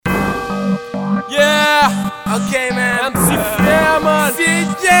Ok, man. MC Freeman,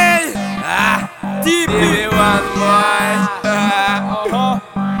 DJ. D.B One, boy.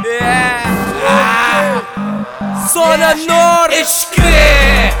 Yeah. Zona Norte.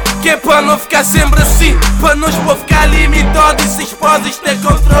 Escreve que é para não ficar sempre assim, para nós vou ficar limitado e se expôs ter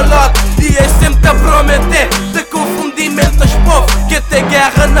controlado. E é sempre a prometer de confundimento aos povos, que até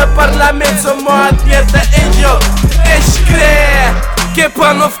guerra na parlamento só morre dieta em jogo. Escreve que é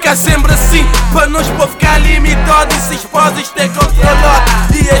para não ficar sempre assim, para nós vou ficar limitado e se expôs ter controlado.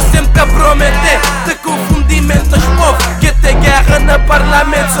 E é sempre a prometer de confundimento aos povos, que até guerra na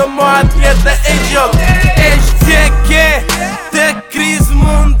parlamento só morre dieta em jogo. Este é que é da crise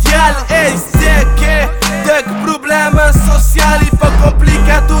mundial, este é que é da problema social. E para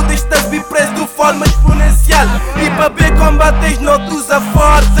complicar tudo estás bem preso de forma exponencial. E para ver combates não te usa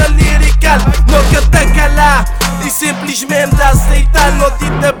força lirical. Não que te calar e simplesmente aceitar. Não te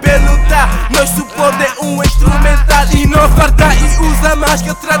também lutar, nós supondo é um instrumental. E não farda e usa mais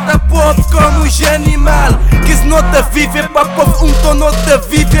que trata povo como os animal. Que se não te vive é para povo, então não te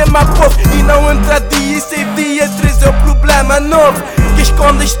vive é má povo. E não entra dia e sem dia, três é o problema novo. Que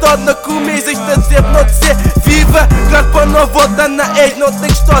escondes todo na camisa, está a dizer não dizer viva. Claro para não votar na ex, não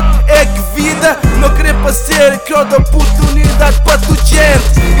tens todo, é que vida. Não querer parecer que eu dou oportunidade para tu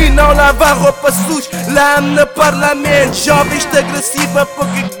gente. E não lavar roupa suja lá no parlamento. Jovens agressiva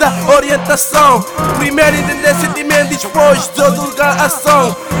porque que dá orientação. Primeiro entender sentimento e depois divulgar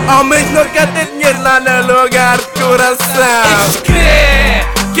ação. Ao menos não quer ter dinheiro lá no lugar de coração.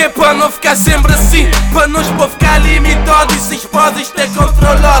 Escreve que é para não ficar sempre assim, para nós vou ficar limitado e se expôs ter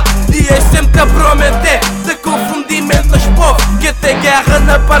controlado. E é sempre a prometer de confundimento aos povos, que até guerra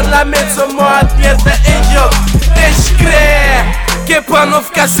na parlamento só morre dieta em jogo. Escreve que é para não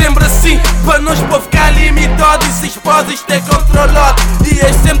ficar sempre assim, para nós vou ficar limitado e se expôs ter controlado. E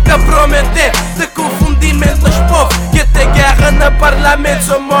é sempre a prometer de confundimento aos povos, que até guerra na parlamento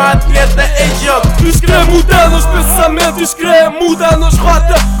só morre dieta em jogo. Escreve mudando os pensamentos, escreve mudando as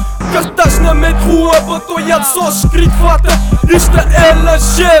rotas. Cartaz na meio de rua, batalhado só escrito fata. Isto é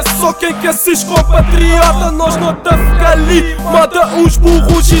LG, só quem quer ser compatriota. Nós não tá ficar ali, manda uns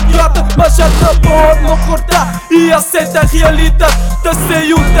burros idiota. Mas já tá bom não cortar e aceita a realidade. Tá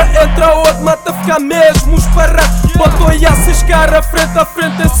sem um, tá entra outro, mata ficar mesmo esparrado. Batalhar se escara frente a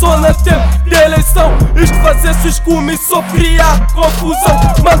frente, é só na tempo de eleição. Isto fazer-se como e só criar confusão.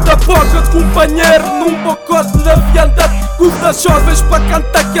 Manda boca de companheiro num pacote de viandade. Convida jovens para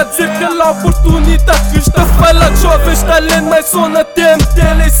cantar, quer dizer que há oportunidade. Isto fala de jovens, talento, mas só na tempo de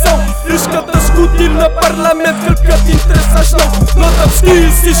eleição. Isto que está a discutir no parlamento, que te interessas não. Não te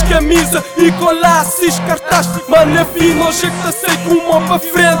vestis camisa e colasses cartaz. Mano, é fino, hoje é que te sei com uma para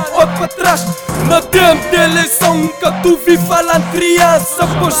frente, outro para trás. No tempo de eleição nunca tu vi falando criança.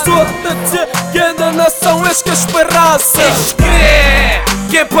 Pois outro a dizer que é da nação, és que a esperança. Escreve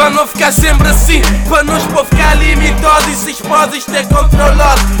que é para não ficar sempre assim, para nós vou ficar limitado e se expôs ter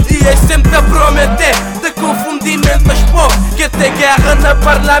controlado. E é sempre a prometer de confundimento aos povos, que até guerra na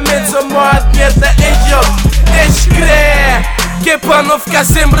parlamento só morre dieta em jogo. Escreve que é para não ficar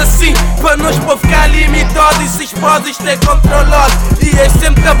sempre assim, para nós vou ficar limitado e se expôs ter controlado. E é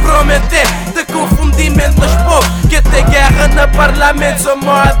sempre a prometer de confundimento aos povos, que até guerra na parlamento só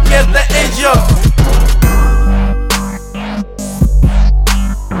morre dieta em jogo.